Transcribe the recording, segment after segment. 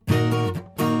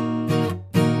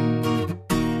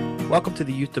Welcome to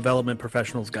the Youth Development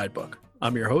Professionals Guidebook.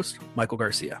 I'm your host, Michael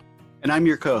Garcia. And I'm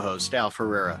your co-host, Al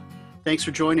Ferreira. Thanks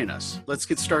for joining us. Let's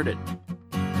get started.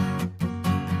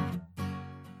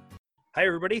 Hi,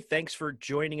 everybody. Thanks for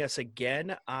joining us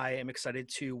again. I am excited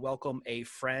to welcome a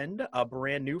friend, a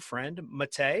brand new friend,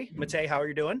 Matej. Matej, how are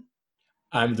you doing?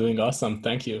 I'm doing awesome.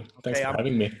 Thank you. Thanks for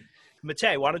having me.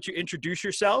 Matej, why don't you introduce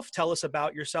yourself? Tell us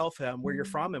about yourself, where you're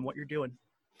from, and what you're doing.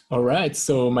 All right.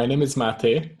 So my name is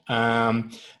Matej,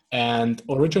 and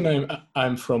originally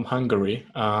I'm from Hungary.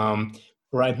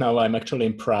 Right now I'm actually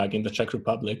in Prague in the Czech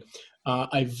Republic.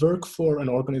 I work for an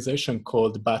organization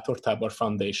called Bátor Tábor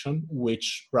Foundation,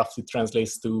 which roughly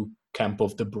translates to Camp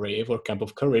of the Brave or Camp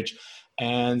of Courage.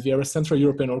 And we are a Central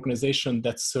European organization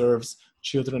that serves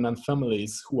children and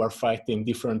families who are fighting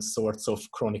different sorts of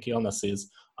chronic illnesses.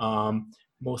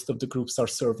 Most of the groups are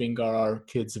serving our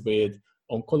kids with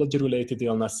oncology-related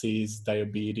illnesses,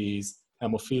 diabetes,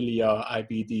 hemophilia,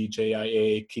 IBD,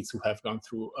 JIA, kids who have gone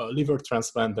through a liver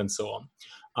transplant, and so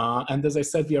on. And as I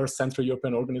said, we are a Central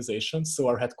European organization, so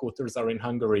our headquarters are in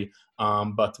Hungary,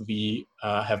 but we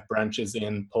have branches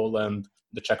in Poland,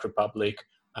 the Czech Republic,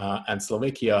 and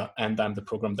Slovakia, and I'm the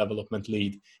program development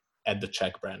lead at the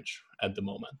Czech branch at the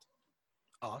moment.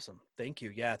 Awesome. Thank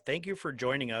you. Yeah, thank you for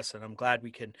joining us, and I'm glad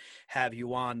we can have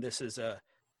you on. This is a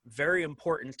very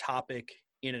important topic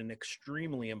in an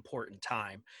extremely important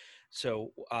time.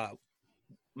 So,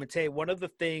 Matej, one of the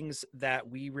things that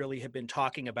we really have been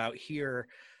talking about here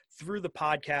through the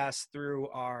podcast,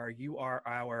 you are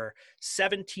our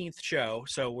 17th show.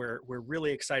 So we're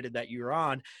really excited that you're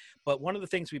on. But one of the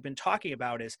things we've been talking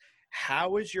about is,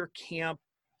 how is your camp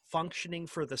functioning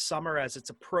for the summer as it's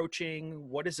approaching?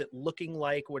 What is it looking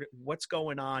like? What's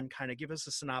going on? Kind of give us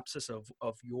a synopsis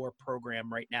of your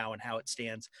program right now and how it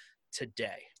stands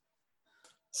today.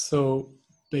 So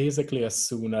basically, as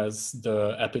soon as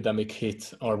the epidemic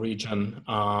hit our region,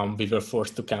 we were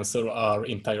forced to cancel our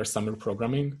entire summer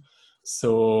programming.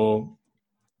 So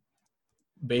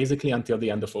basically, until the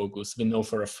end of August, we know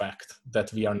for a fact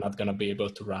that we are not going to be able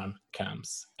to run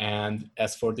camps. And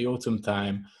as for the autumn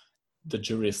time, the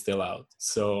jury is still out.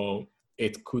 So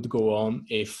it could go on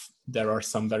if there are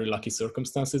some very lucky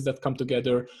circumstances that come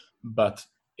together, but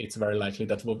it's very likely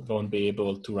that we won't be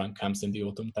able to run camps in the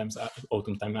autumn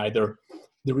time either.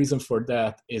 The reason for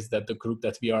that is that the group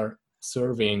that we are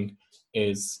serving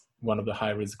is one of the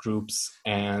high-risk groups,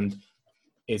 and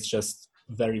it's just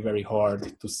very, very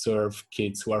hard to serve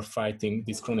kids who are fighting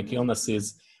these chronic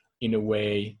illnesses in a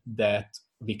way that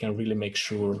we can really make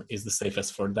sure is the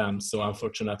safest for them. So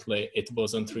unfortunately, it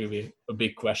wasn't really a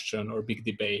big question or big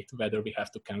debate whether we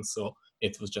have to cancel.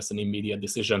 It was just an immediate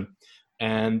decision.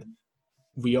 And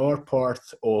we are part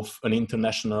of an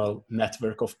international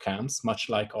network of camps, much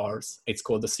like ours. It's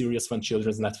called the Serious Fun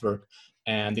Children's Network.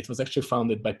 And it was actually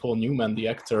founded by Paul Newman, the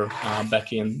actor,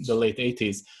 back in the late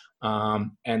 80s.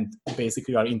 And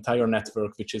basically our entire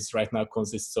network, which is right now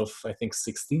consists of, I think,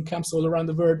 16 camps all around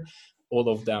the world, all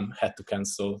of them had to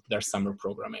cancel their summer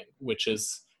programming, which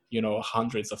is,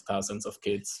 hundreds of thousands of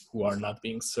kids who are not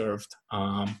being served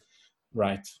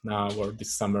right now or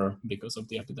this summer because of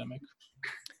the epidemic.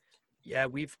 Yeah,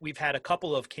 we've had a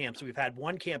couple of camps. We've had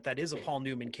one camp that is a Paul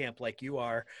Newman camp like you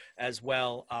are, as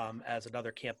well as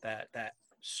another camp that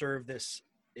serve this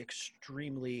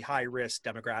extremely high-risk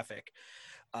demographic.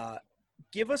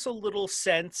 Give us a little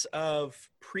sense of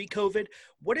pre-COVID.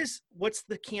 What's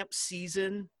the camp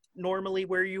season normally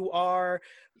where you are?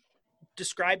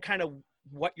 Describe kind of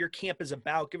what your camp is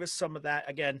about. Give us some of that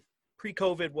again.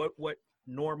 Pre-COVID, what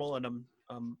normal, and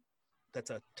that's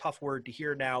a tough word to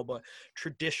hear now, but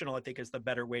traditional, I think, is the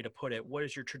better way to put it. What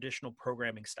is your traditional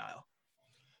programming style?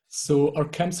 So our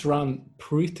camps run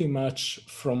pretty much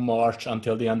from March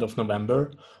until the end of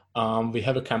November. We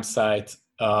have a campsite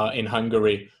in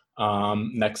Hungary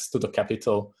next to the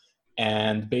capital.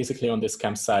 And basically on this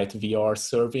campsite, we are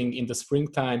serving in the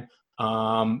springtime,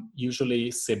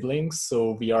 usually siblings.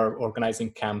 So we are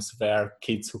organizing camps where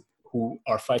kids who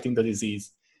are fighting the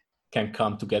disease can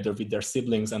come together with their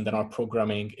siblings. And then our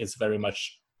programming is very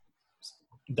much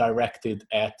directed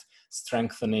at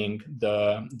strengthening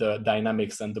the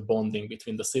dynamics and the bonding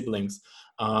between the siblings.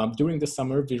 During the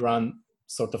summer, we run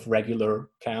sort of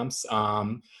regular camps,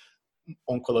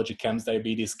 oncology camps,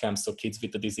 diabetes camps, so kids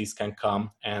with the disease can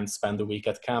come and spend a week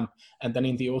at camp. And then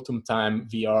in the autumn time,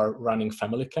 we are running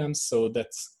family camps. So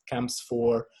that's camps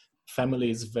for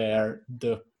families where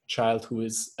the child who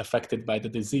is affected by the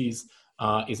disease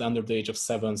is under the age of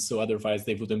 7, so otherwise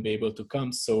they wouldn't be able to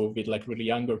come. So with like really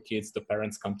younger kids, the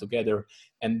parents come together,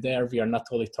 and there we are not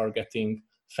only targeting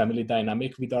family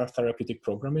dynamic with our therapeutic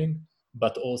programming,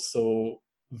 but also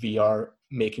we are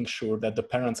making sure that the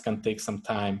parents can take some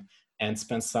time and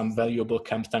spend some valuable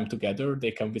camp time together.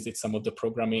 They can visit some of the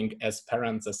programming as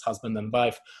parents, as husband and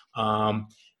wife,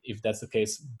 if that's the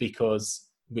case, because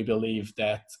we believe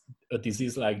that a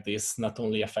disease like this not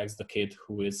only affects the kid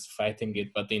who is fighting it,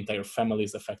 but the entire family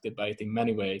is affected by it in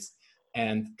many ways.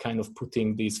 And kind of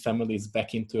putting these families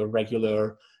back into a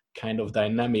regular kind of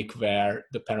dynamic where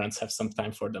the parents have some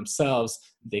time for themselves,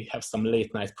 they have some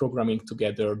late night programming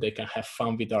together, they can have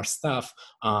fun with our stuff.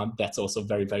 That's also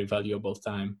very, very valuable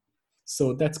time.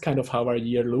 So that's kind of how our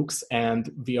year looks. And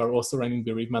we are also running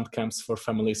bereavement camps for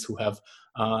families who have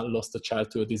lost a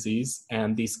child to a disease.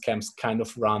 And these camps kind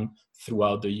of run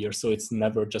throughout the year. So it's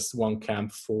never just one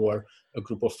camp for a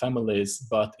group of families,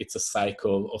 but it's a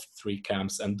cycle of 3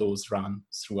 camps, and those run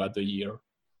throughout the year.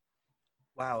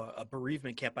 Wow, a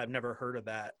bereavement camp. I've never heard of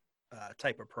that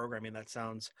type of programming. That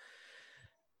sounds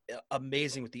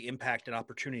amazing with the impact and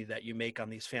opportunity that you make on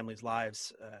these families'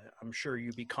 lives. I'm sure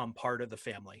you become part of the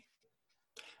family.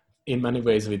 In many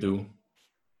ways we do.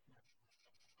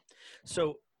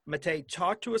 So Matej,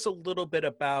 talk to us a little bit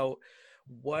about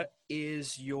what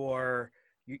is you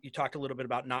talked a little bit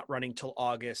about not running till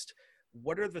August.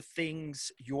 What are the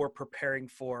things you're preparing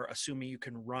for, assuming you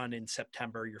can run in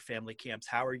September, your family camps?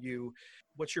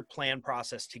 What's your plan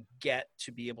process to get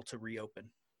to be able to reopen?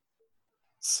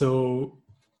 So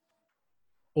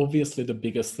obviously the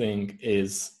biggest thing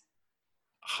is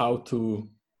how to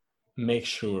make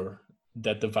sure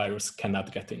that the virus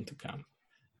cannot get into camp.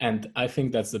 And I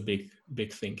think that's the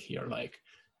big thing here. Like,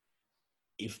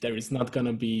 if there is not going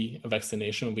to be a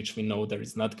vaccination, which we know there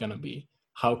is not going to be,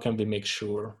 how can we make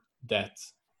sure that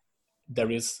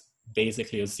there is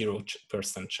basically a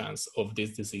 0% chance of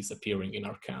this disease appearing in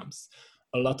our camps?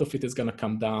 A lot of it is going to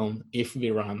come down, if we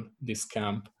run this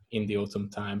camp in the autumn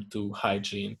time, to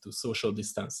hygiene, to social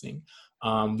distancing.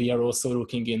 We are also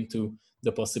looking into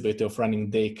the possibility of running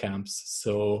day camps.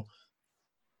 So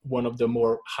one of the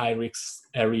more high risk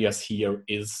areas here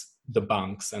is the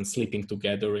bunks and sleeping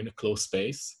together in a closed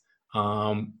space.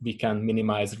 We can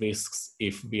minimize risks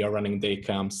if we are running day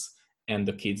camps and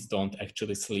the kids don't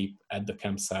actually sleep at the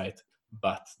campsite,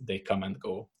 but they come and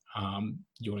go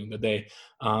during the day.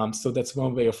 So that's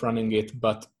one way of running it,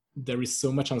 but there is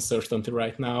so much uncertainty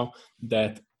right now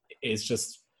that it's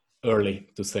just early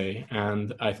to say.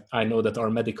 And I know that our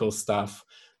medical staff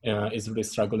is really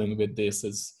struggling with this,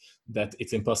 is that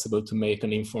it's impossible to make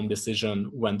an informed decision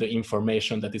when the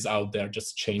information that is out there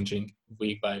just changing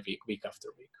week by week, week after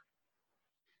week.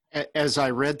 As I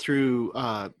read through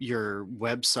your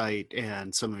website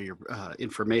and some of your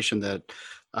information, that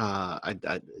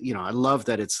I love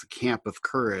that it's the Camp of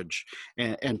Courage,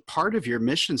 and part of your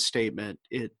mission statement,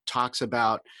 it talks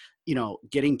about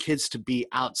getting kids to be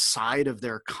outside of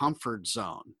their comfort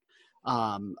zone.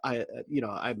 I'm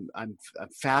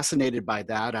fascinated by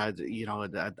that. I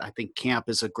think camp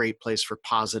is a great place for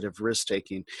positive risk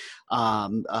taking.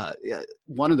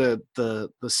 One of the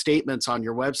statements on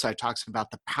your website talks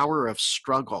about the power of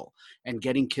struggle and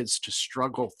getting kids to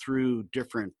struggle through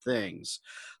different things.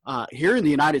 Here in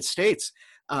the United States,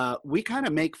 we kind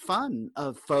of make fun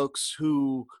of folks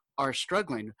who are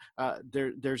struggling.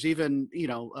 There's even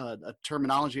a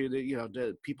terminology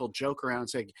that people joke around and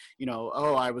say,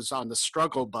 oh, I was on the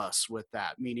struggle bus with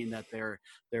that, meaning that they're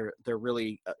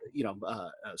really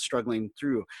struggling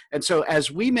through. And so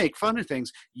as we make fun of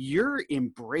things, you're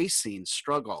embracing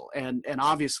struggle, and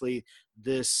obviously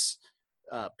this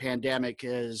pandemic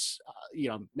has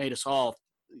made us all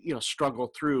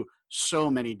struggle through so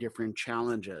many different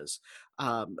challenges.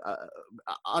 On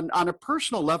a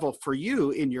personal level for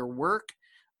you in your work,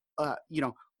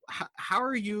 how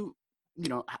are you,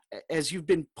 as you've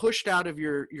been pushed out of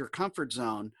your comfort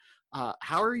zone,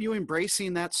 how are you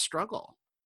embracing that struggle?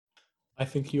 I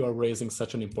think you are raising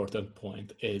such an important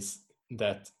point, is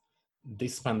that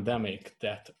this pandemic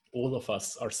that all of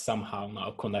us are somehow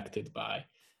now connected by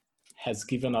has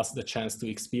given us the chance to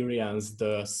experience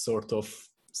the sort of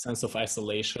sense of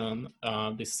isolation,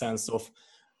 this sense of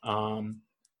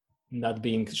not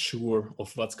being sure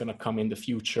of what's going to come in the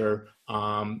future,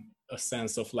 a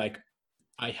sense of like,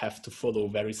 I have to follow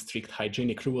very strict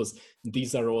hygienic rules.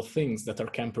 These are all things that our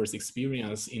campers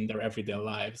experience in their everyday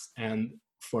lives. And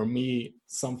for me,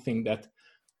 something that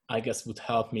I guess would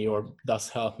help me, or does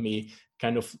help me,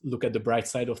 kind of look at the bright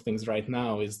side of things right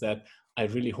now, is that I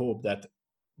really hope that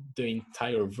the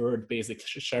entire world basically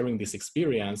sharing this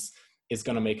experience is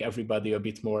going to make everybody a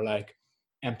bit more like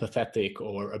empathetic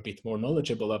or a bit more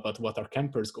knowledgeable about what our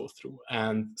campers go through.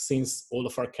 And since all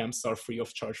of our camps are free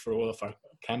of charge for all of our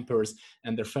campers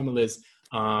and their families,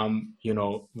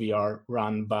 we are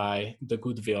run by the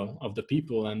goodwill of the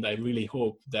people. And I really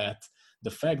hope that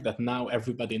the fact that now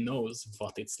everybody knows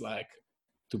what it's like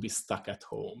to be stuck at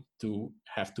home, to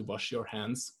have to wash your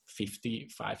hands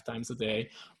 55 times a day,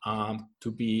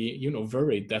 to be,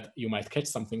 worried that you might catch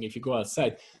something if you go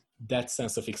outside, that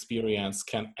sense of experience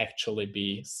can actually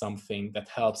be something that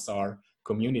helps our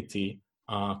community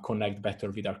connect better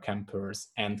with our campers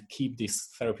and keep this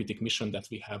therapeutic mission that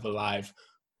we have alive,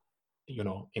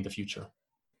 in the future.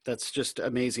 That's just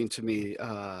amazing to me,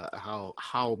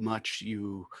 how much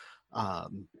you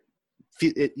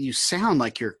feel it, you sound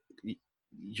like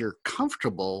you're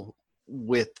comfortable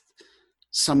with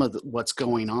some of what's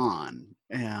going on.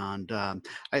 And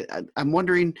I'm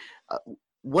wondering,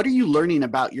 what are you learning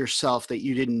about yourself that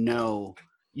you didn't know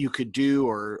you could do,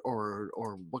 or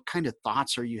what kind of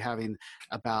thoughts are you having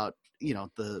about,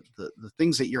 the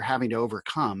things that you're having to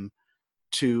overcome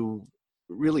to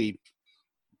really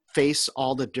face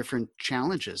all the different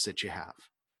challenges that you have?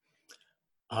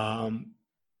 On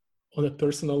a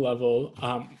personal level,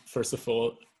 first of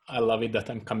all, I love it that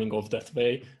I'm coming off that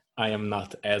way. I am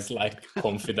not as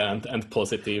confident and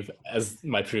positive as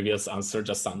my previous answer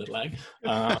just sounded like.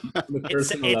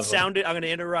 It sounded. I'm going to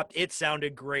interrupt. It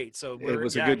sounded great. So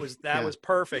that was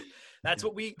perfect.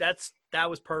 That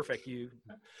was perfect. You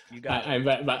got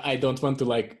it. But I don't want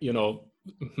to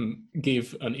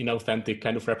give an inauthentic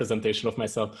kind of representation of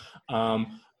myself.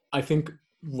 I think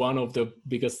one of the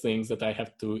biggest things that I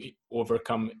have to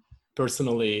overcome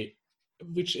personally,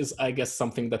 which is, I guess,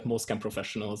 something that most camp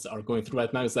professionals are going through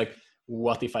right now, is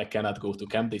what if I cannot go to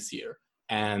camp this year?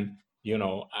 And,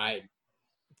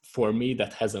 for me,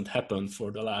 that hasn't happened for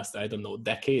the last,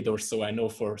 decade or so. I know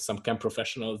for some camp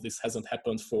professionals, this hasn't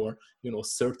happened for,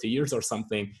 30 years or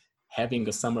something. Having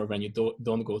a summer when you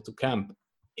don't go to camp,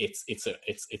 it's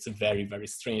very, very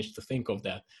strange to think of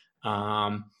that.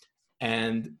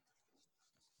 And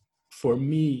for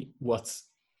me, what's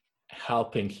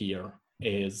helping here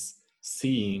is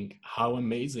seeing how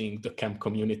amazing the camp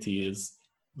community is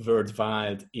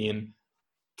worldwide in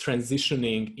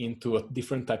transitioning into a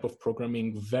different type of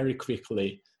programming very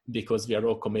quickly, because we are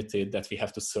all committed that we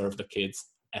have to serve the kids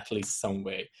at least some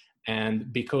way.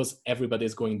 And because everybody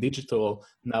is going digital,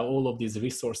 now all of these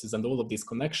resources and all of these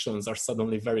connections are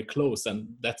suddenly very close. And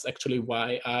that's actually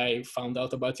why I found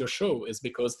out about your show, is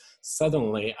because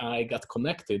suddenly I got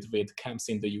connected with camps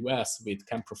in the US, with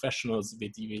camp professionals,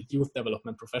 with youth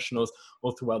development professionals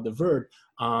all throughout the world.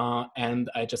 And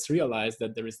I just realized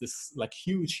that there is this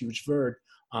huge world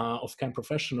of camp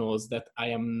professionals that I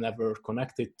am never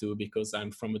connected to because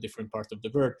I'm from a different part of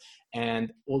the world.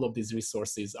 And all of these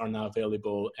resources are now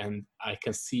available, and I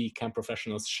can see camp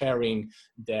professionals sharing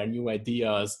their new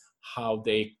ideas, how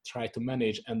they try to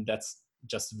manage, and that's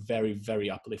just very, very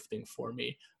uplifting for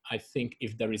me. I think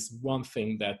if there is one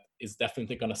thing that is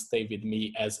definitely going to stay with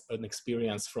me as an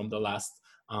experience from the last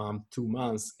 2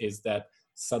 months, is that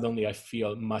suddenly I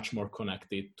feel much more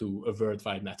connected to a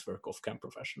worldwide network of camp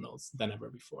professionals than ever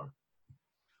before.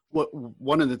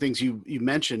 One of the things you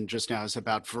mentioned just now is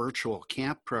about virtual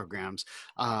camp programs.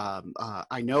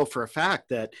 I know for a fact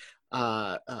that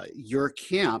your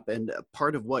camp, and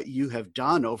part of what you have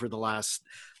done over the last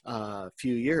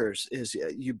few years, is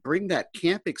you bring that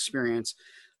camp experience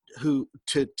to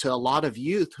a lot of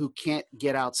youth who can't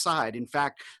get outside. In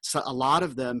fact, a lot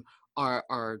of them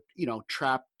are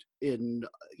trapped in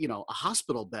a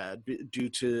hospital bed due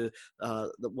to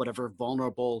whatever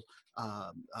vulnerable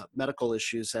medical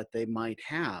issues that they might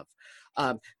have.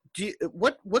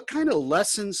 What kind of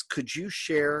lessons could you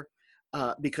share?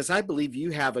 Because I believe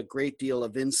you have a great deal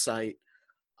of insight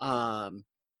on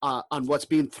what's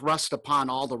being thrust upon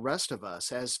all the rest of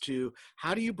us as to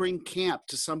how do you bring camp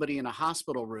to somebody in a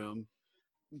hospital room,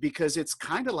 because it's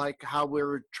kind of like how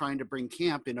we're trying to bring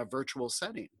camp in a virtual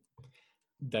setting.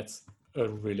 That's a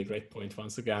really great point.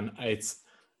 Once again,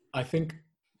 I think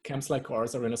camps like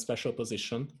ours are in a special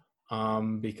position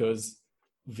because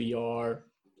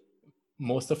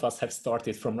most of us have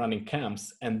started from running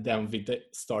camps, and then we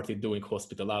started doing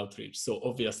hospital outreach. So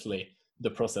obviously the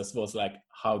process was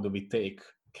how do we take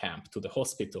camp to the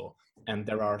hospital? And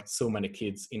there are so many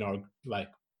kids in our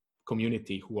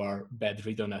community who are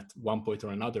bedridden at one point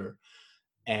or another.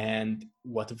 And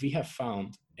what we have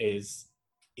found is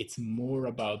it's more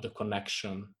about the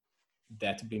connection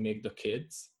that we make the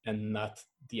kids and not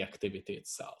the activity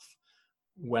itself.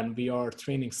 When we are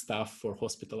training staff for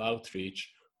hospital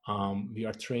outreach, we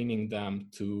are training them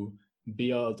to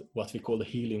build what we call a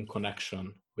healing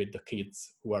connection with the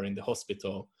kids who are in the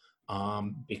hospital,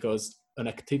 because an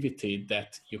activity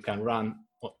that you can run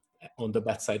on the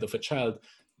bedside of a child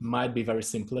might be very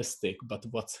simplistic, but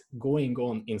what's going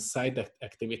on inside that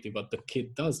activity, what the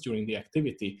kid does during the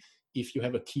activity, if you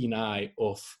have a keen eye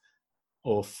of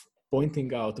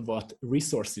pointing out what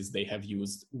resources they have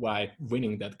used while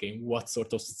winning that game, what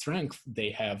sort of strength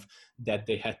they have that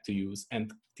they had to use,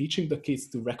 and teaching the kids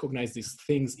to recognize these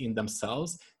things in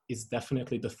themselves is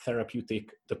definitely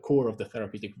the core of the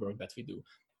therapeutic work that we do.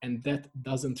 And that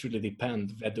doesn't really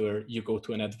depend whether you go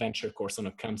to an adventure course on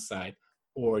a campsite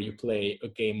or you play a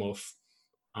game of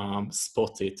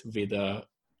Spot It with a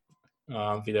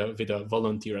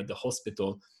volunteer at the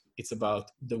hospital. It's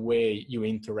about the way you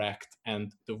interact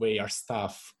and the way our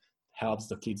staff helps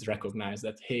the kids recognize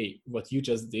that, hey, what you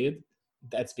just did,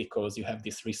 that's because you have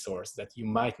this resource that you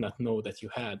might not know that you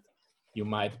had. You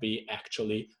might be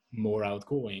actually more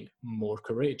outgoing, more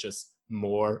courageous,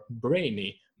 more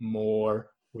brainy, more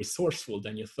resourceful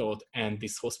than you thought. And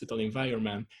this hospital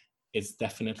environment is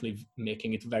definitely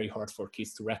making it very hard for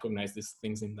kids to recognize these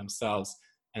things in themselves.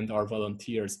 And our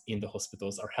volunteers in the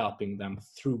hospitals are helping them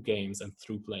through games and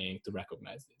through playing to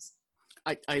recognize this.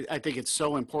 I think it's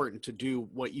so important to do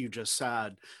what you just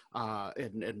said,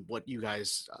 and what you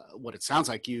guys, what it sounds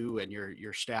like you and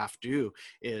your staff do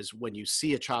is when you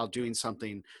see a child doing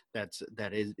something that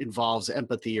involves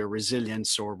empathy or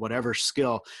resilience or whatever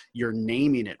skill, you're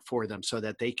naming it for them so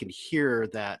that they can hear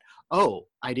that, oh,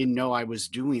 I didn't know I was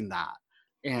doing that.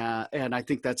 And I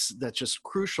think that's just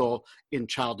crucial in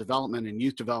child development and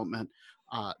youth development,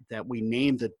 that we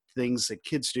name the things that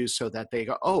kids do so that they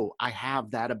go, oh, I have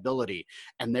that ability,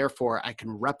 and therefore I can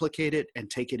replicate it and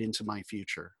take it into my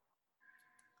future.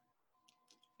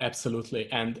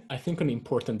 Absolutely. And I think an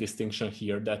important distinction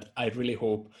here that I really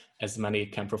hope as many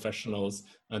camp professionals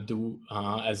do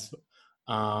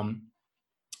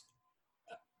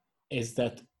is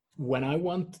that when I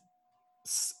want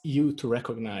you to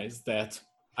recognize that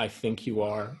I think you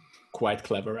are quite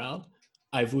clever, Al,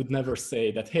 I would never say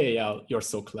that, hey, Al, you're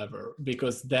so clever,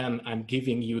 because then I'm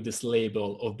giving you this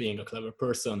label of being a clever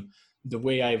person. The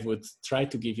way I would try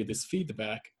to give you this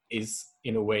feedback is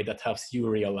in a way that helps you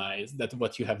realize that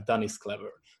what you have done is clever.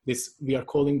 We are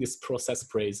calling this process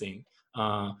praising.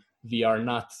 We are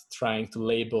not trying to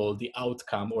label the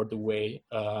outcome or the way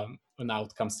an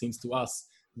outcome seems to us.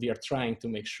 We are trying to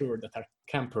make sure that our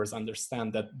campers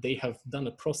understand that they have done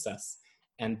a process,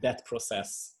 and that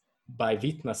process, by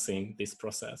witnessing this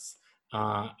process,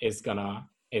 is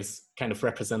kind of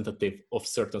representative of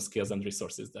certain skills and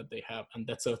resources that they have. And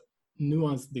that's a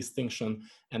nuanced distinction.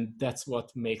 And that's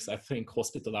what makes, I think,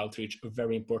 hospital outreach a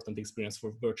very important experience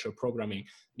for virtual programming.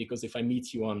 Because if I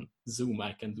meet you on Zoom,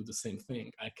 I can do the same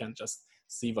thing. I can just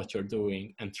see what you're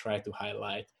doing and try to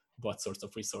highlight what sorts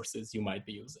of resources you might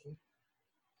be using.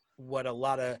 What a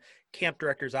lot of camp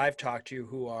directors I've talked to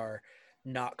who are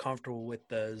not comfortable with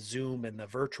the Zoom and the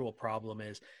virtual problem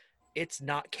is it's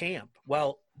not camp.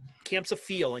 Well, camp's a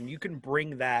feel, and you can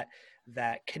bring that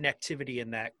connectivity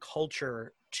and that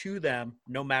culture to them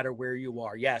no matter where you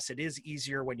are. Yes, it is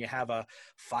easier when you have a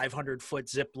 500-foot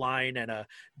zip line and a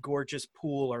gorgeous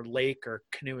pool or lake or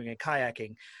canoeing and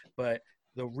kayaking, but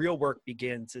the real work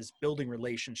begins is building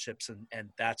relationships, and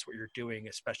that's what you're doing,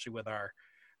 especially with our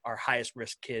highest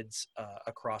risk kids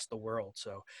across the world.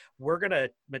 So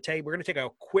Matej, we're gonna take a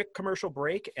quick commercial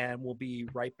break, and we'll be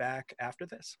right back after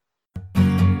this.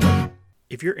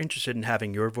 If you're interested in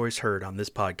having your voice heard on this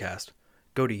podcast,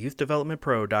 go to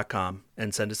youthdevelopmentpro.com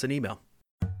and send us an email.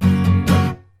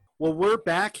 Well, we're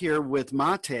back here with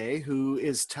Matej, who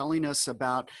is telling us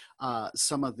about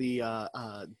some of the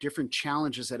different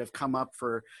challenges that have come up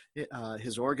for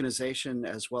his organization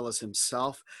as well as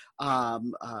himself.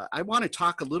 I want to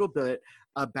talk a little bit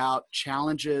about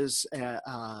challenges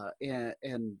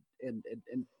and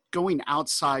going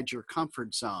outside your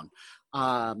comfort zone.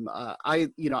 I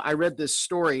read this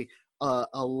story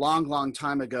a long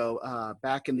time ago,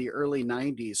 back in the early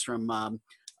 90s, from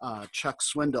Chuck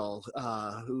Swindoll,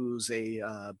 who's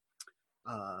a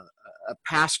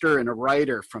pastor and a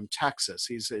writer from Texas.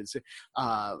 He's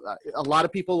a lot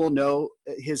of people will know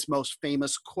his most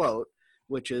famous quote,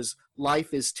 which is,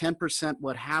 "Life is 10%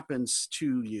 what happens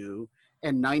to you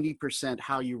and 90%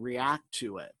 how you react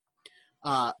to it."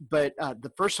 But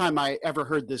the first time I ever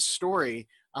heard this story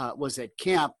was at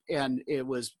camp, and it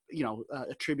was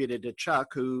attributed to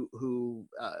Chuck, who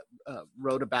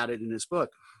wrote about it in his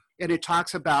book. And it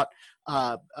talks about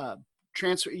the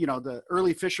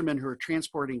early fishermen who are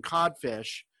transporting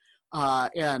codfish,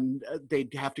 and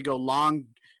they'd have to go a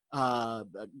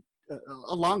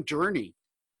long journey.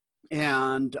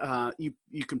 And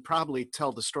you can probably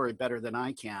tell the story better than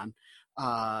I can,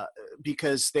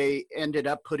 because they ended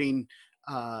up putting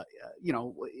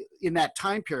in that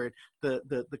time period,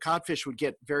 the codfish would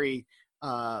get very,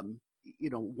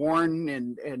 worn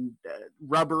and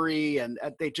rubbery, and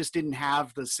they just didn't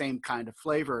have the same kind of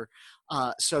flavor.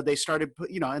 So they started,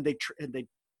 and they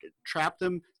trap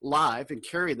them live and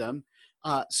carry them.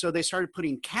 So they started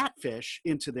putting catfish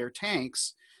into their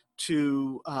tanks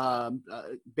to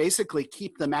basically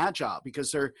keep them agile,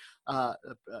 because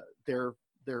they're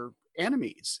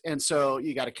enemies. And so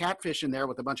you got a catfish in there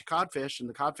with a bunch of codfish, and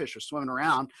the codfish are swimming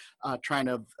around trying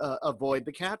to avoid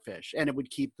the catfish, and it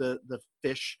would keep the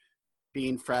fish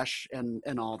being fresh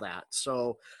and all that.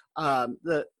 So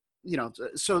the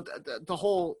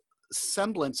whole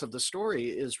semblance of the story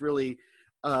is really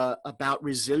about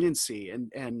resiliency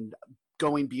and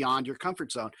going beyond your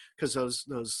comfort zone, because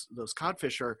those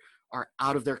codfish are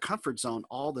out of their comfort zone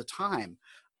all the time.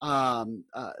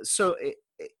 So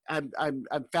I'm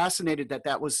fascinated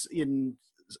that was in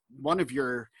one of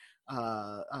your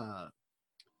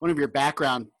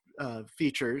background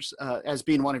features as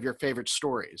being one of your favorite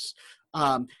stories.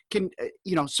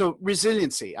 So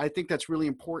resiliency, I think that's really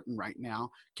important right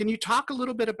now. Can you talk a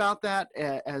little bit about that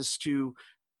as to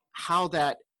how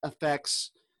that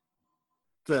affects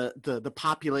the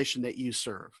population that you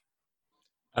serve?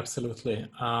 Absolutely.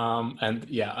 And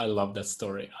yeah, I love that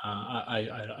story.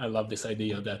 I love this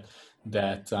idea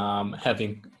that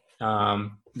having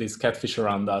these catfish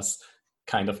around us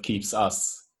kind of keeps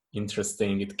us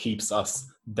interesting. It keeps us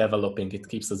developing. It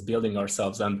keeps us building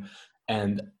ourselves.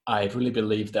 And I really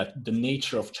believe that the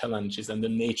nature of challenges and the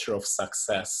nature of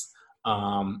success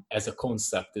as a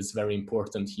concept is very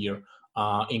important here.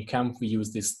 In camp, we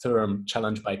use this term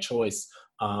challenge by choice,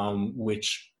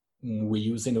 which we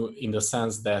use in the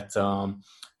sense that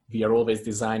we are always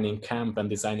designing camp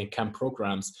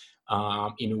programs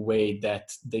in a way that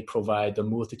they provide a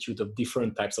multitude of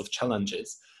different types of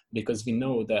challenges, because we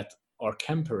know that our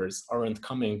campers aren't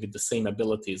coming with the same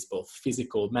abilities, both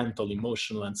physical, mental,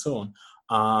 emotional, and so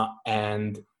on.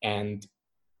 And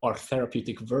our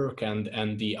therapeutic work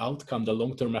and the outcome, the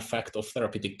long-term effect of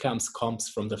therapeutic camps comes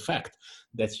from the fact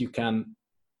that you can,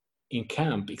 in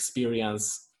camp,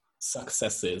 experience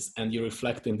successes, and you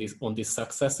reflect on these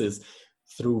successes,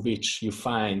 through which you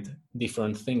find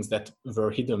different things that were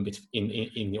hidden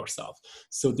in yourself.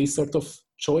 So these sort of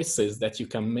choices that you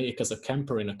can make as a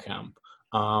camper in a camp,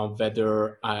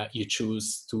 whether you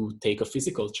choose to take a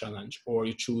physical challenge or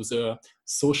you choose a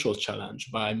social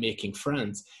challenge by making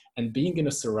friends, and being in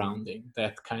a surrounding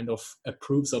that kind of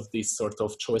approves of this sort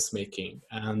of choice making,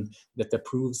 and that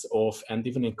approves of and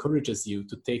even encourages you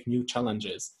to take new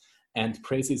challenges, and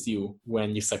praises you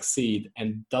when you succeed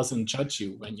and doesn't judge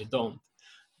you when you don't.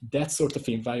 That sort of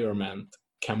environment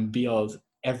can build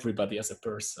everybody as a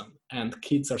person. And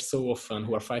kids are so often,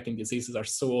 who are fighting diseases, are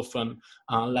so often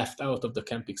left out of the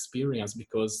camp experience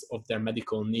because of their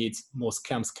medical needs. Most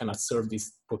camps cannot serve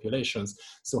these populations.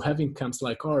 So having camps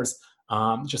like ours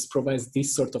just provides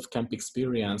this sort of camp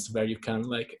experience where you can,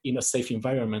 like, in a safe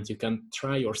environment, you can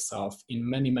try yourself in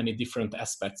many, many different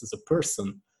aspects as a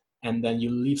person. And then you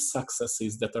live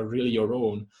successes that are really your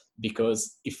own,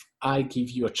 because if I give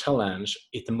you a challenge,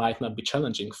 it might not be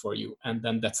challenging for you. And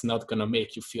then that's not going to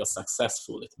make you feel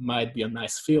successful. It might be a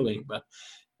nice feeling, but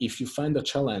if you find a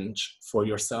challenge for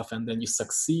yourself and then you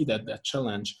succeed at that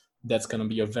challenge, that's going to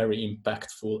be a very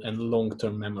impactful and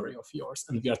long-term memory of yours.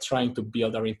 And we are trying to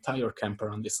build our entire camp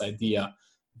around this idea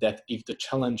that if the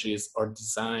challenges are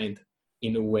designed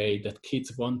in a way that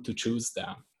kids want to choose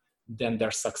them, then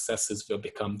their successes will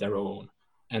become their own.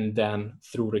 And then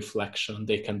through reflection,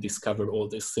 they can discover all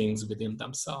these things within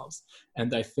themselves.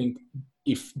 And I think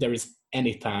if there is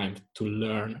any time to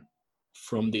learn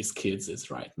from these kids,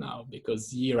 is right now,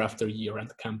 because year after year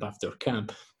and camp after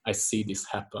camp, I see this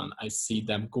happen. I see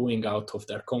them going out of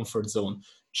their comfort zone,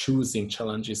 choosing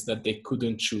challenges that they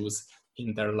couldn't choose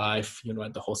in their life,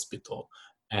 at the hospital,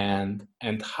 and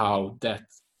how that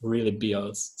really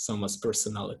builds someone's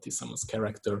personality, someone's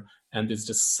character. And it's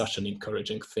just such an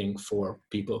encouraging thing for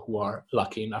people who are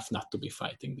lucky enough not to be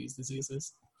fighting these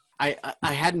diseases. I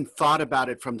hadn't thought about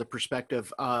it from the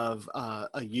perspective of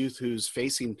a youth who's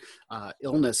facing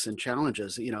illness and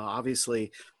challenges.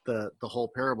 Obviously the whole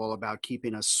parable about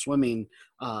keeping us swimming,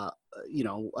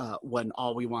 when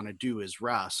all we want to do is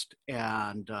rest.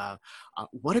 And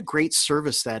what a great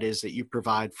service that is that you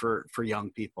provide for young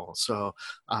people. So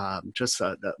I've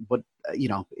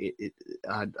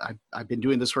been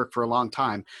doing this work for a long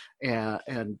time,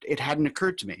 and it hadn't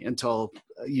occurred to me until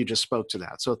you just spoke to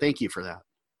that. So thank you for that.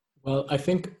 Well, I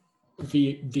think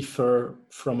we differ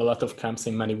from a lot of camps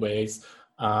in many ways,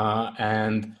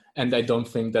 and I don't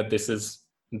think that this is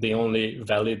the only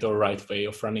valid or right way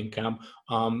of running camp.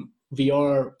 we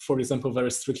are, for example,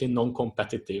 very strictly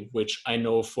non-competitive, which I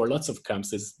know for lots of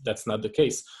camps that's not the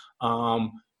case.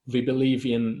 We believe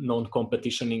in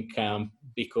non-competition in camp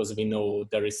because we know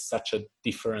there is such a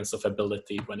difference of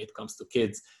ability when it comes to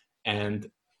kids, and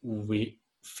we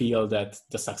feel that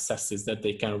the successes that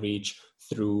they can reach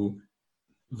through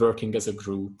working as a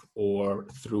group or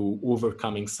through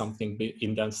overcoming something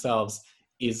in themselves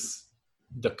is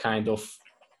the kind of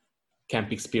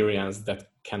camp experience that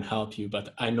can help you.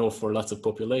 But I know for lots of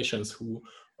populations who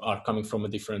are coming from a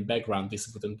different background, this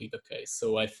wouldn't be the case.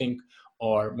 So I think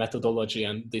our methodology,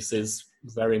 and this is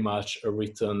very much a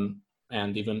written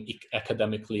and even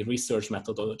academically researched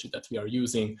methodology that we are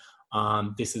using,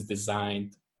 this is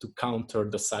designed to counter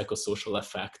the psychosocial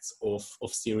effects of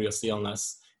serious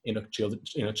illness in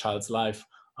a child's life.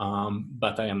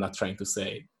 But I am not trying to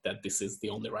say that this is the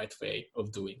only right way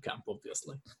of doing camp,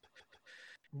 obviously.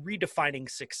 Redefining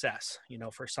success,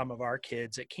 for some of our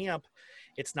kids at camp,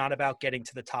 it's not about getting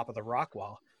to the top of the rock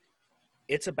wall.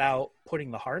 It's about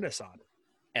putting the harness on,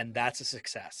 and that's a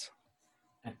success.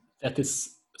 That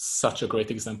is such a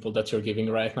great example that you're giving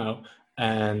right now.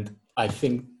 And I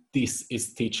think this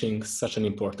is teaching such an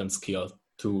important skill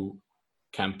to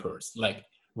campers, like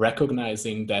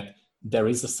recognizing that there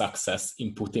is a success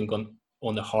in putting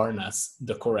on a harness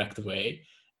the correct way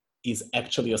is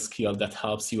actually a skill that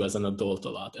helps you as an adult a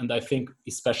lot. And I think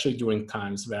especially during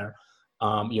times where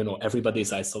everybody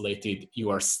is isolated,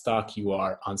 you are stuck, you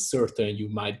are uncertain, you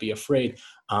might be afraid,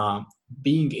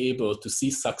 being able to see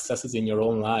successes in your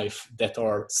own life that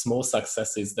are small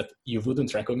successes that you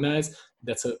wouldn't recognize,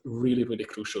 that's a really, really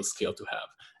crucial skill to have.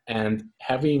 And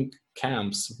having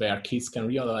camps where kids can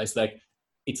realize, like,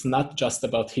 it's not just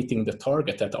about hitting the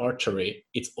target at archery,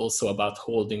 it's also about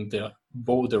holding the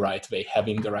bow the right way,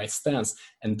 having the right stance.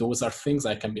 And those are things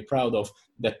I can be proud of,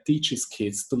 that teaches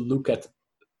kids to look at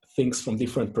things from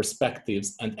different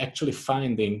perspectives and actually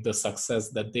finding the success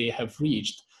that they have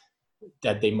reached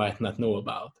that they might not know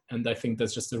about. And I think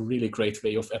that's just a really great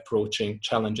way of approaching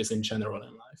challenges in general in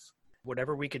life.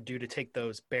 Whatever we could do to take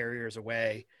those barriers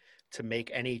away to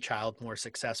make any child more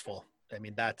successful. I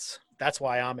mean, that's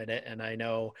why I'm in it. And I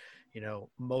know,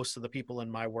 most of the people in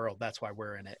my world, that's why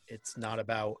we're in it. It's not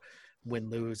about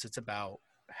win-lose. It's about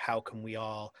how can we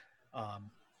all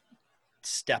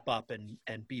step up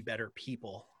and be better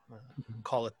people.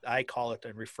 I call it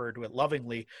and refer to it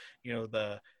lovingly,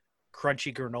 the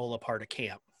crunchy granola part of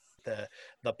camp,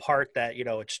 the part that,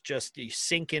 it's just, you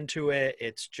sink into it.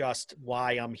 It's just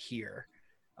why I'm here.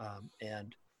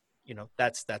 And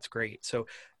that's great. So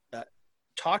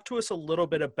talk to us a little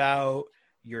bit about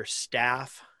your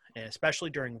staff, and especially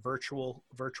during virtual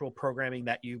programming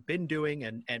that you've been doing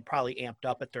and probably amped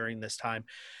up at during this time.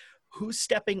 Who's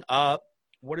stepping up?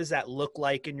 What does that look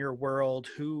like in your world?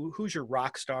 Who's your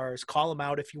rock stars? Call them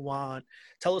out if you want.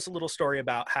 Tell us a little story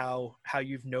about how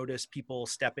you've noticed people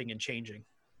stepping and changing.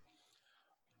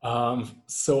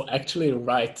 So actually,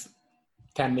 right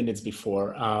 10 minutes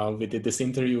before we did this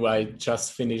interview, I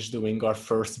just finished doing our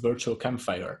first virtual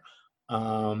campfire.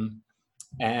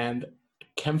 And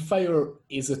Campfire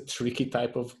is a tricky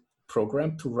type of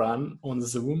program to run on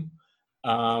Zoom.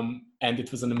 And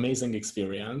it was an amazing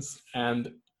experience.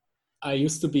 And I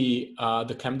used to be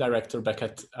the camp director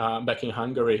back in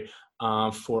Hungary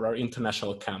for our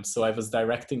international camps. So I was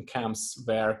directing camps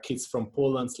where kids from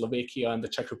Poland, Slovakia, and the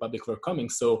Czech Republic were coming.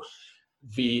 So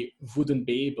we wouldn't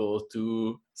be able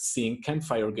to sing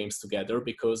campfire games together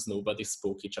because nobody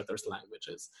spoke each other's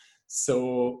languages.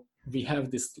 So we have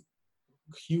this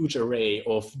huge array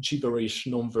of gibberish,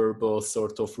 nonverbal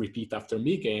sort of repeat after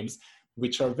me games,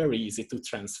 which are very easy to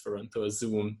transfer into a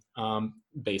Zoom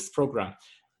based program.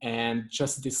 And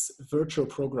just this virtual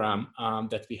program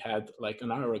that we had like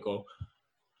an hour ago,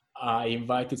 I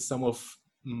invited some of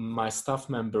my staff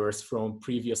members from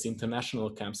previous international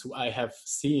camps who I have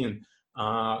seen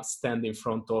stand in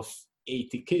front of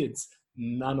 80 kids,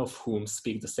 none of whom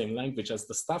speak the same language as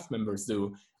the staff members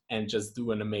do, and just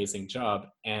do an amazing job.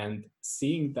 And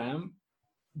seeing them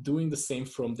doing the same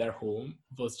from their home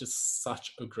was just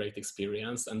such a great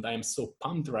experience. And I'm so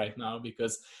pumped right now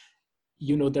because,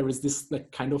 there is this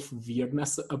like kind of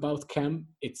weirdness about camp.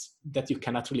 It's that you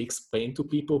cannot really explain to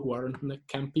people who aren't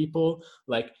camp people.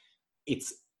 Like,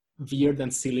 it's weird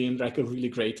and silly in like a really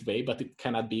great way, but it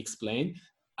cannot be explained.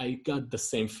 I got the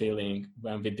same feeling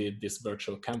when we did this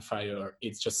virtual campfire.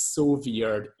 It's just so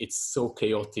weird. It's so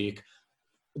chaotic.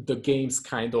 The game's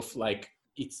kind of like,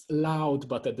 it's loud,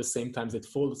 but at the same time it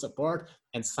falls apart,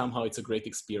 and somehow it's a great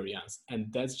experience.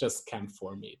 And that's just camp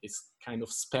for me. This kind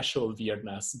of special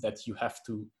weirdness that you have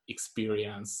to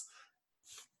experience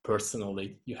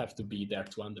personally. You have to be there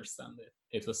to understand it.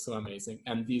 It was so amazing.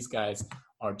 And these guys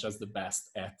are just the best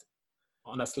at,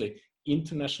 honestly,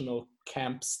 international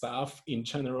camp stuff in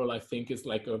general. I think is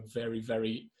like a very,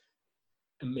 very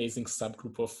amazing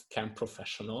subgroup of camp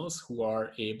professionals who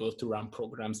are able to run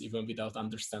programs even without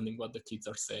understanding what the kids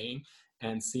are saying.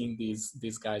 And seeing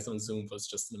these guys on Zoom was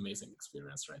just an amazing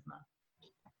experience right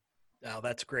now. Oh,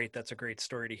 that's great. That's a great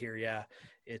story to hear. Yeah.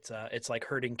 It's like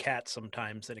herding cats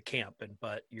sometimes at a camp,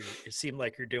 but it seemed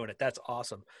like you're doing it. That's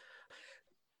awesome.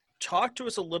 Talk to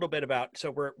us a little bit about,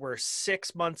 so we're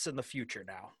 6 months in the future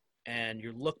now, and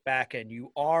you look back and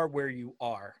you are where you're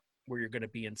going to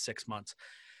be in 6 months.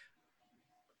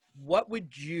 What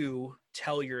would you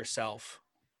tell yourself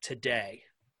today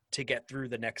to get through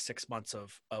the next 6 months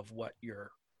of what you're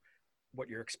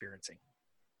experiencing?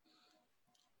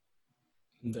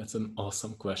 That's an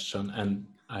awesome question, and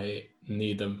I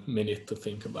need a minute to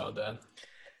think about that.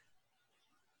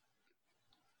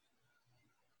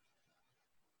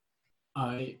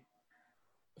 I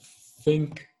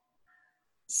think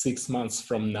 6 months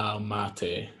from now,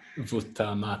 Mate would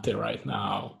tell Mate right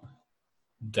now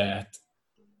that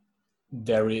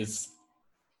there is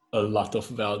a lot of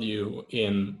value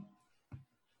in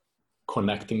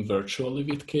connecting virtually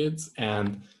with kids,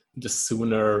 and the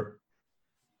sooner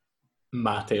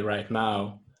Mate right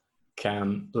now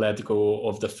can let go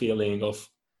of the feeling of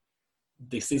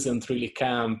this isn't really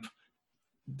camp,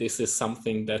 this is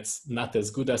something that's not as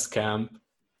good as camp,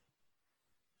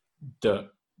 the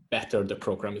better the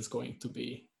program is going to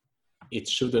be. It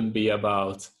shouldn't be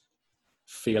about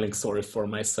feeling sorry for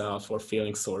myself or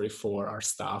feeling sorry for our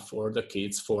staff or the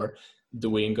kids for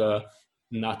doing a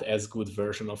not as good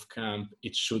version of camp.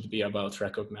 It should be about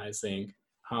recognizing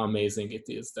how amazing it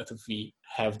is that we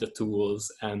have the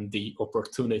tools and the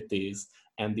opportunities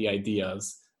and the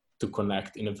ideas to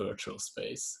connect in a virtual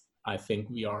space. I think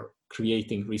we are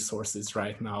creating resources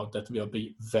right now that will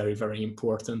be very, very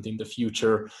important in the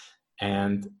future,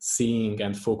 and seeing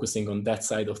and focusing on that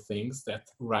side of things. That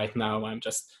right now I'm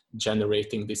just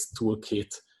generating this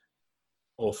toolkit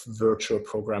of virtual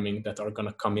programming that are going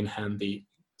to come in handy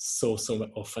so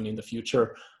often in the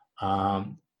future,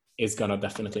 is going to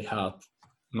definitely help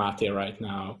Mate right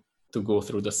now to go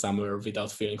through the summer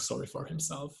without feeling sorry for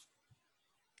himself.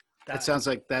 That sounds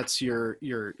like that's your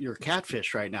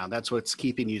catfish right now. That's what's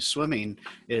keeping you swimming,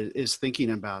 is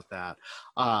thinking about that.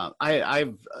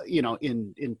 I've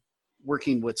in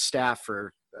working with staff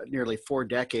for nearly 4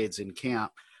 decades in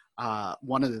camp,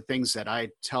 one of the things that I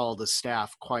tell the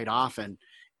staff quite often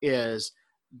is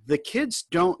the kids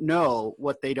don't know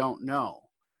what they don't know.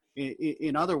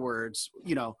 In other words,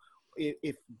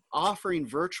 if offering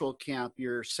virtual camp,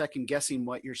 you're second guessing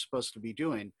what you're supposed to be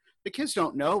doing. The kids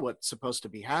don't know what's supposed to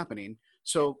be happening.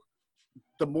 So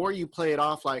the more you play it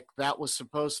off like that was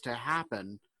supposed to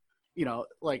happen,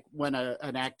 like when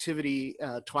an activity,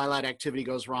 twilight activity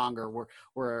goes wrong, or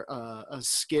where a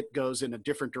skit goes in a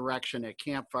different direction at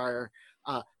campfire,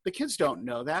 the kids don't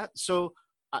know that. So,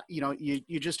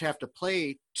 you just have to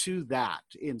play to that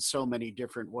in so many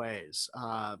different ways.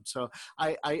 So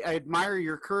I admire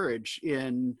your courage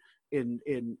in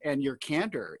and your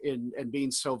candor in being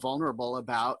so vulnerable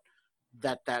about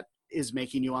that is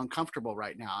making you uncomfortable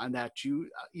right now, and that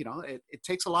it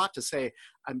takes a lot to say,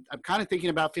 I'm kind of thinking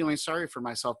about feeling sorry for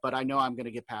myself, but I know I'm going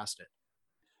to get past it.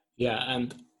 Yeah,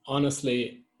 and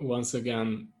honestly, once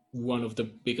again, one of the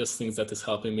biggest things that is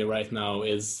helping me right now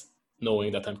is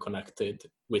knowing that I'm connected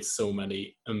with so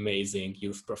many amazing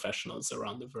youth professionals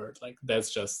around the world. Like,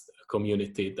 that's just a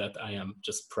community that I am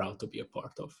just proud to be a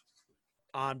part of.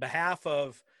 On behalf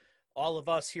of all of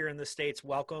us here in the States,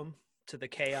 welcome to the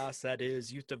chaos that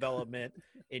is youth development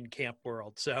in Camp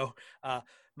World. So,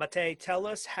 Mate, tell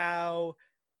us how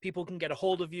people can get a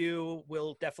hold of you.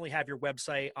 We'll definitely have your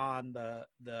website on the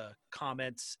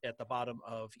comments at the bottom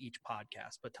of each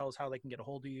podcast, but tell us how they can get a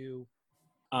hold of you.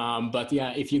 But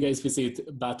yeah, if you guys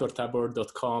visit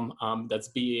batortabor.com, that's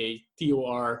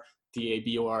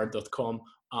batortabor.com,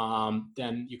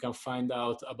 then you can find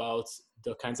out about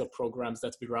the kinds of programs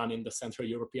that we run in the Central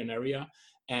European area.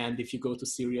 And if you go to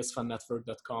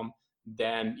seriousfunetwork.com,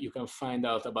 then you can find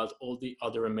out about all the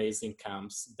other amazing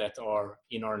camps that are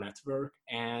in our network.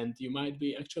 And you might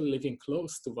be actually living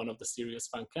close to one of the Serious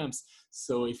Fun camps.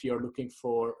 So if you're looking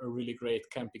for a really great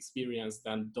camp experience,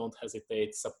 then don't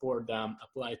hesitate, support them,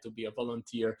 apply to be a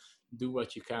volunteer, do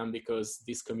what you can, because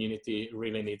this community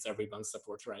really needs everyone's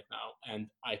support right now. And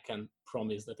I can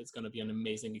promise that it's going to be an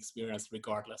amazing experience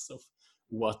regardless of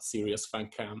what Serious Fun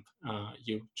camp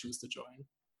you choose to join.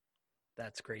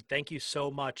 That's great. Thank you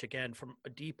so much again, from a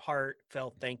deep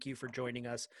heartfelt thank you for joining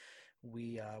us.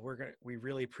 We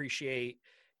really appreciate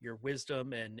your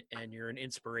wisdom, and you're an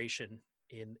inspiration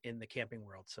in the camping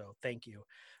world. So thank you.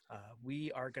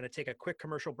 We are going to take a quick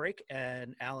commercial break,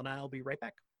 and Al and I will be right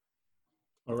back.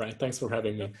 All right. Thanks for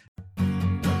having me.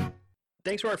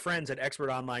 Thanks to our friends at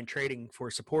Expert Online Training for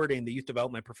supporting the Youth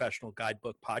Development Professional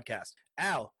Guidebook podcast.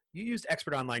 Al, you used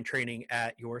Expert Online Training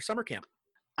at your summer camp.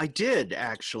 I did,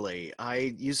 actually.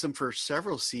 I used them for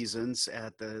several seasons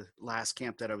at the last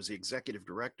camp that I was the executive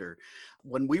director.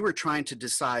 When we were trying to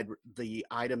decide the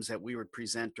items that we would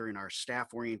present during our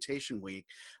staff orientation week,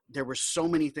 there were so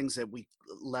many things that we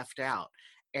left out.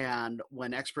 And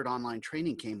when Expert Online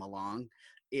Training came along,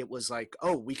 it was like,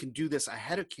 oh, we can do this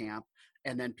ahead of camp,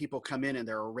 and then people come in and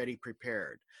they're already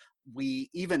prepared. We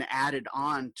even added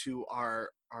on to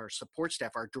our support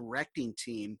staff, our directing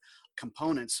team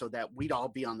components, so that we'd all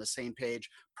be on the same page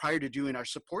prior to doing our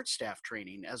support staff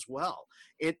training as well.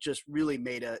 It just really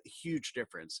made a huge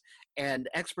difference. And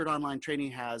Expert Online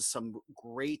Training has some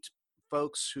great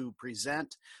folks who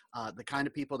present, the kind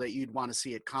of people that you'd want to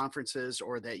see at conferences,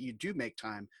 or that you do make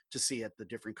time to see at the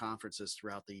different conferences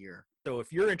throughout the year. So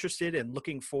if you're interested in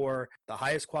looking for the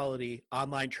highest quality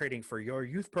online training for your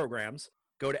youth programs,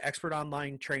 go to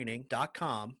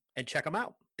expertonlinetraining.com and check them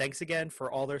out. Thanks again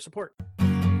for all their support.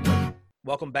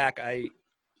 Welcome back. I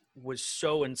was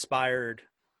so inspired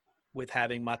with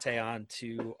having Mate on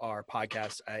to our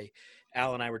podcast.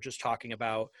 Al and I were just talking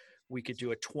about we could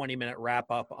do a 20-minute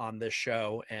wrap-up on this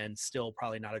show and still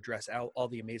probably not address all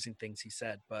the amazing things he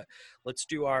said. But let's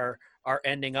do our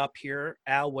ending up here.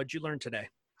 Al, what'd you learn today?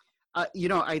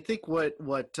 I think what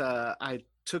I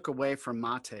took away from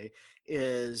Mate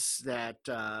is that,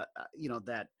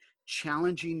 that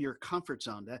challenging your comfort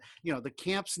zone, that, the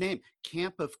camp's name,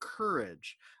 Camp of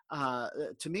Courage.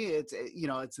 To me,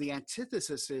 it's the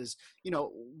antithesis is,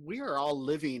 we are all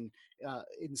living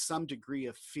in some degree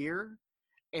of fear,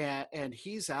 and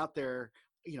he's out there,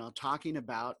 talking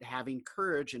about having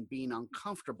courage and being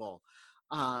uncomfortable.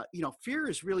 Fear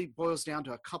is really boils down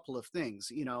to a couple of things,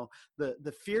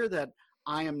 the fear that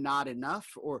I am not enough,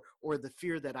 or the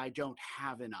fear that I don't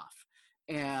have enough.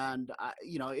 And,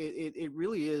 it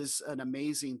really is an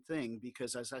amazing thing,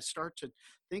 because as I start to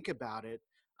think about it,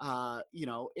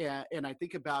 and I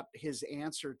think about his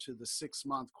answer to the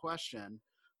 6-month question,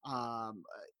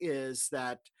 is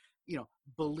that,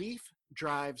 belief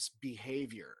drives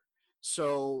behavior.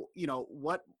 So,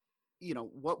 what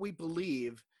we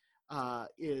believe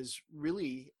is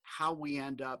really how we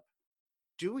end up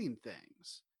doing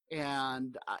things.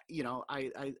 And,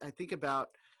 I think about,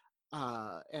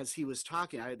 as he was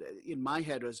talking, in my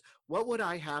head was, what would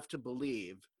I have to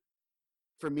believe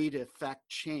for me to affect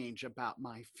change about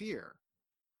my fear?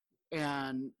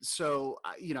 And so,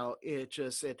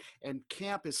 and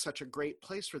camp is such a great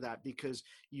place for that, because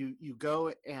you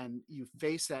go and you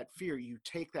face that fear, you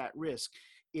take that risk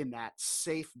in that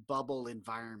safe bubble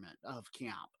environment of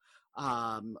camp.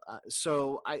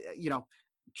 So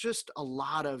just a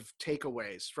lot of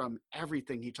takeaways from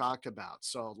everything he talked about.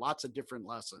 So lots of different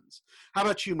lessons. How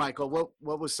about you, Michael?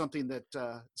 What was something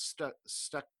that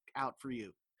stuck out for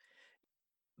you?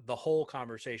 The whole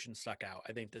conversation stuck out.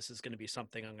 I think this is going to be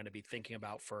something I'm going to be thinking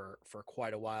about for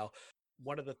quite a while.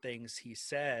 One of the things he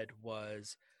said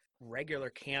was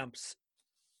regular camps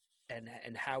and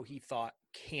how he thought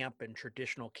camp and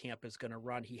traditional camp is going to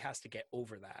run. He has to get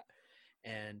over that.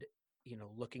 And,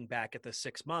 looking back at the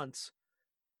 6 months,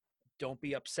 don't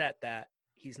be upset that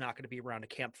he's not going to be around a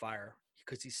campfire,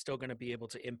 because he's still going to be able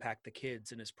to impact the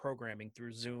kids in his programming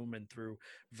through Zoom and through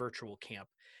virtual camp.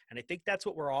 And I think that's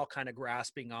what we're all kind of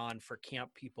grasping on for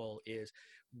camp people is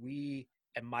we,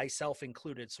 and myself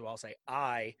included, so I'll say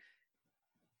I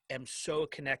am so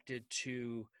connected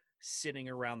to sitting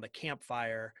around the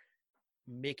campfire,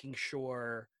 making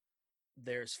sure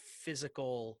there's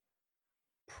physical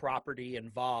property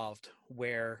involved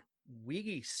where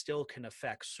we still can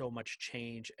affect so much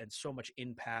change and so much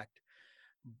impact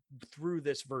through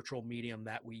this virtual medium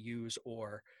that we use,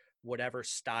 or whatever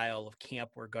style of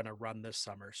camp we're going to run this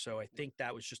summer. So I think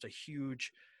that was just a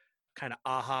huge kind of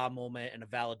aha moment and a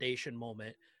validation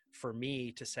moment for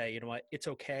me to say, you know what, it's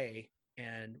okay.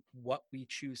 And what we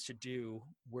choose to do,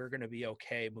 we're going to be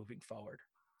okay moving forward.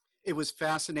 It was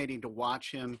fascinating to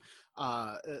watch him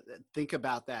think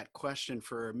about that question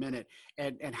for a minute,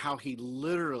 and how he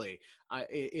literally,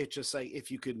 it just like, if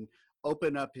you can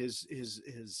open up his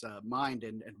mind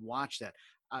and watch that.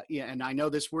 And I know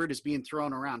this word is being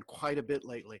thrown around quite a bit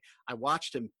lately. I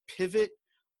watched him pivot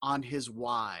on his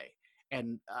why,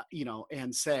 and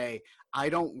and say, I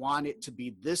don't want it to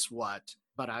be this what,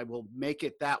 but I will make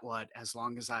it that what, as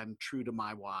long as I'm true to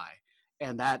my why.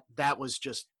 And that was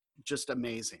just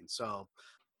amazing. So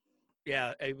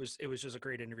Yeah, it was just a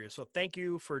great interview. So thank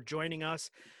you for joining us.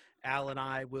 Al and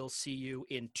I will see you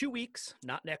in 2 weeks,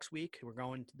 not next week.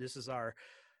 This is our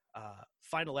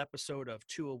final episode of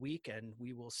 2 a week, and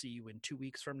we will see you in 2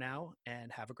 weeks from now,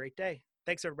 and have a great day.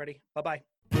 Thanks, everybody.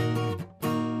 Bye-bye.